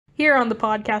Here on the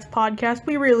podcast,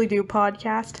 we really do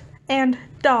podcast. And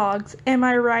dogs, am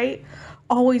I right?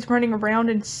 Always running around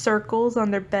in circles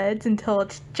on their beds until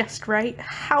it's just right.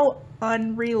 How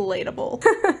unrelatable.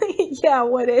 Yeah,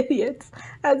 what idiots.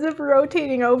 As if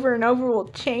rotating over and over will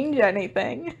change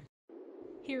anything.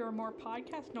 Here are more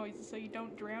podcast noises so you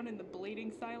don't drown in the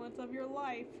bleeding silence of your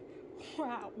life.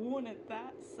 Wow, wouldn't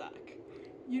that suck?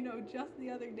 You know, just the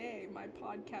other day, my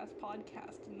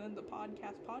podcast, and then the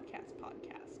podcast.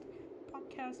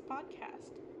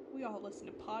 Podcast. We all listen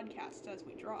to podcasts as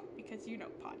we drop because you know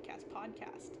podcast,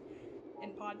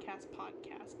 and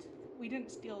podcast. We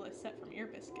didn't steal this set from Ear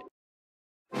Biscuit.